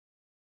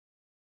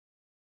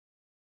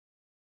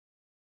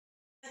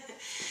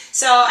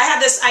So I had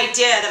this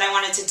idea that I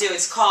wanted to do.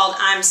 It's called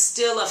I'm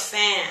Still a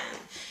Fan.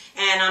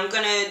 And I'm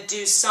going to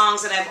do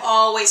songs that I've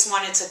always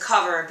wanted to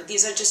cover, but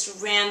these are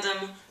just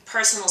random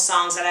personal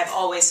songs that I've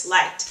always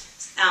liked.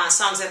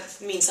 Songs that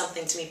mean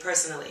something to me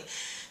personally.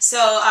 So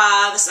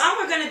the song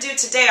we're going to do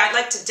today I'd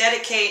like to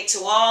dedicate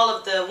to all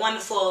of the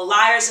wonderful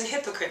liars and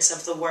hypocrites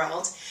of the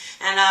world.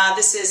 And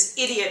this is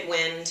Idiot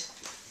Wind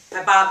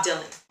by Bob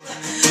Dylan.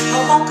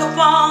 I woke up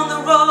on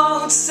the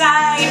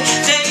roadside,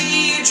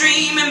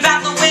 daydreaming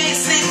about the way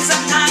things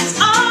sometimes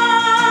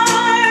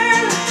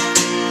are.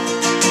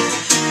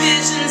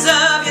 Visions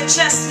of your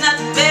chestnut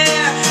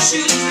bear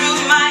shoot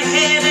through my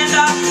head and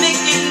are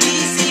making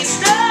me see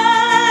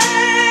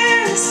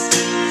stars.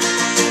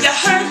 You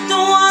hurt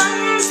the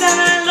ones that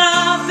I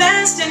love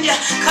best, and you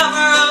cover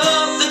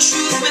up the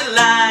truth with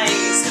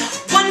lies.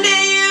 One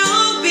day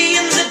you'll be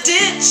in the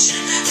ditch,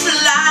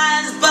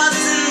 flies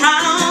buzzing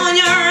round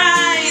your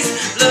eyes,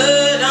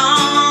 blood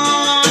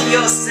on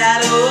your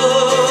saddle.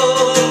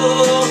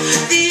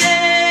 The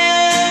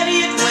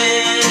idiot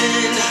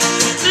wind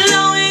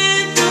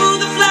blowing through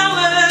the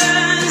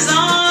flowers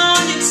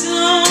on your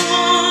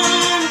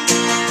tomb,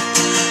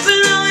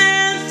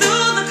 blowing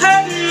through the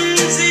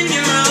curtains in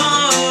your room.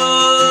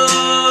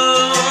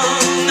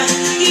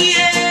 The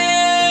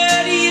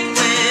idiot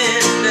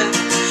wind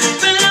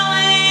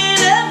blowing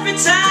every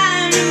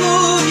time you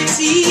move your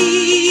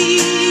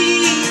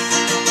teeth.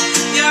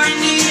 You're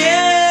an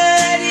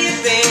idiot,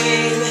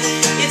 babe.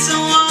 It's a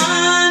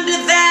wonder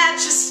that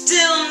you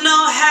still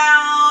know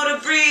how to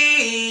breathe.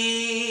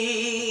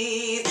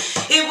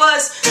 It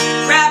was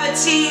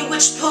gravity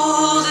which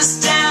pulled us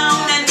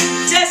down and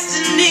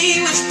destiny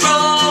which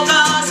broke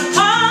us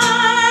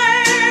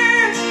apart.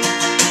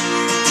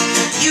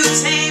 You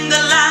tamed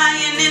the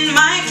lion in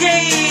my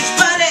cage,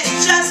 but it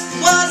just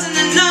wasn't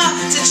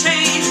enough to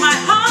change my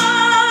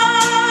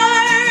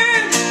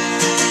heart.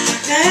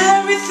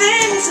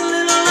 Everything's a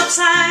little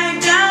upside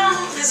down.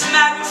 As a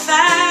matter of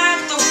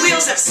fact, the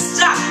wheels have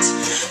stopped.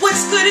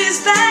 What's good is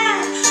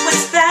bad,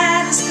 what's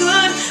bad is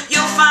good.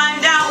 You'll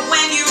find out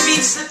when you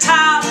reach the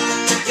top.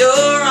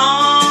 You're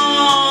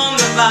on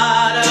the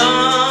bottom.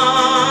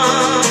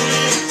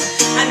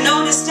 I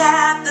noticed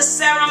at the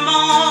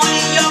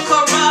ceremony your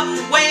corrupt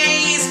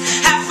ways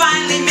have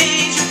finally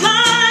made you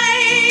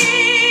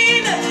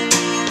blind.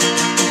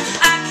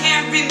 I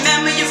can't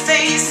remember your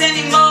face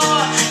anymore.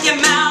 Your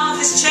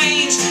mouth has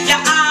changed, your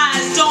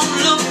eyes don't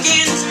look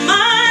into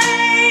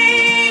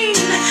mine.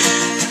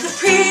 The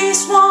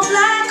priest wore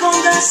black on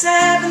the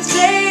seventh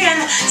day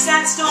and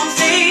sat stone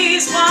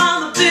faced while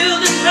the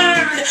building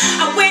burned.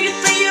 I waited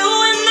for you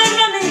in the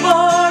running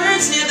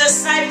boards near the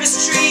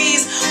cypress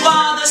trees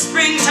while the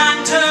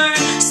springtime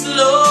turned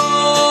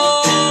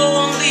slowly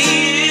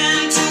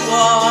into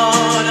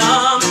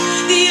autumn.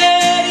 The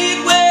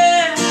idiot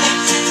wind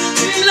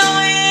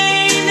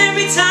blowing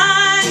every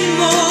time you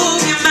move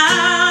your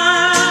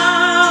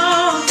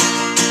mouth,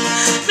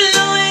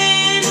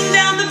 blowing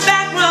down the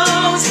back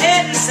roads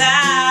heading south.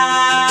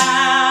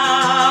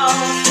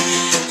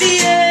 The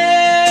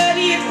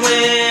idiot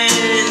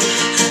wind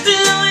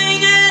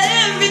blowing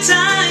every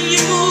time you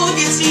move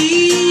your teeth.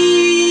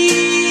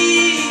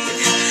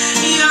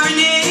 You're an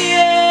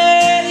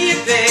idiot,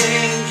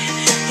 babe.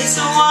 It's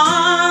a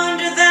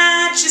wonder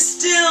that you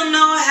still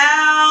know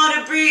how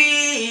to breathe.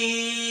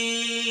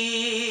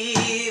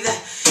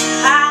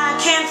 I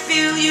can't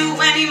feel you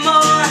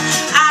anymore.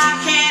 I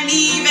can't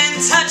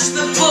even touch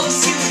the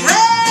books you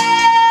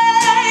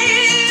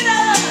read.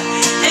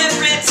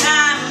 Every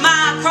time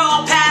I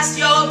crawl past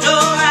your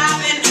door,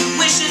 I've been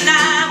wishing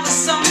I was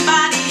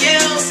somebody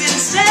else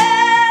instead.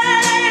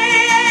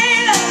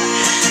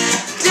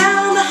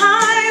 Down the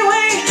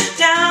highway,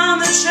 down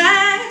the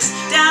tracks,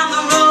 down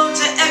the road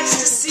to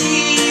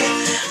ecstasy,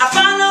 I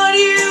followed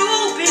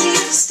you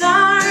beneath the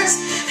stars,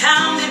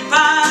 hounded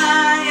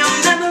by your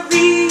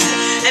memory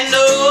and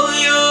all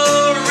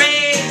your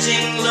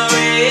raging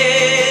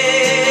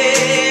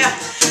glory.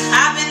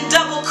 I've been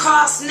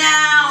double-crossed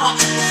now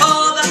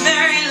for the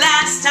very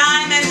last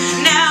time, and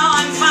now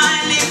I'm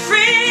finally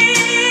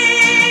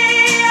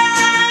free.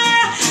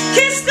 I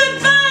kiss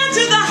goodbye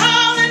to the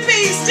howling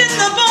beast in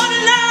the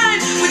borderline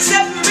which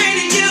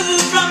separated you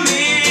from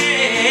me.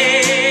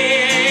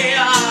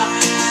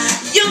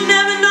 You'll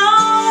never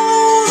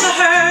know the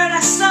hurt I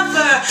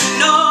suffer,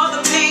 nor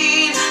the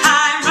pain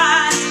I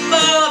rise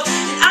above.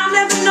 And I'll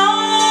never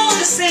know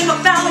the same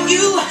about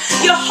you,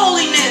 your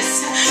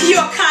holiness,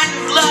 your kind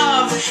of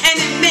love, and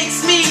it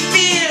makes me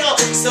feel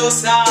so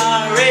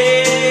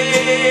sorry.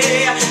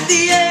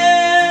 The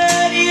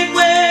idiot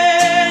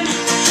wind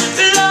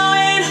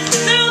blowing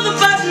through the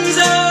buttons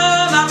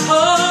of our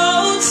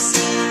coats,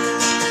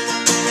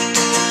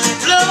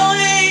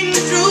 blowing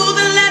through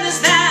the letters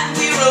that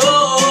we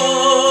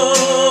wrote.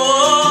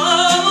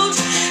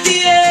 The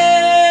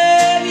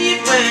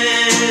idiot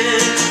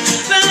wind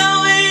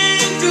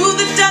blowing through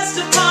the dust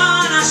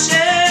upon our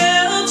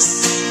shelves.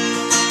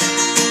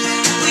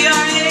 We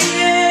are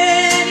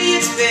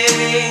idiots,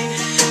 babe.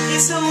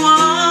 It's a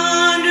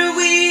wonder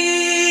we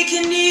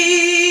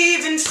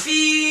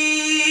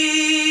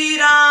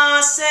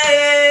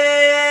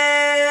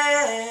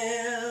ourselves.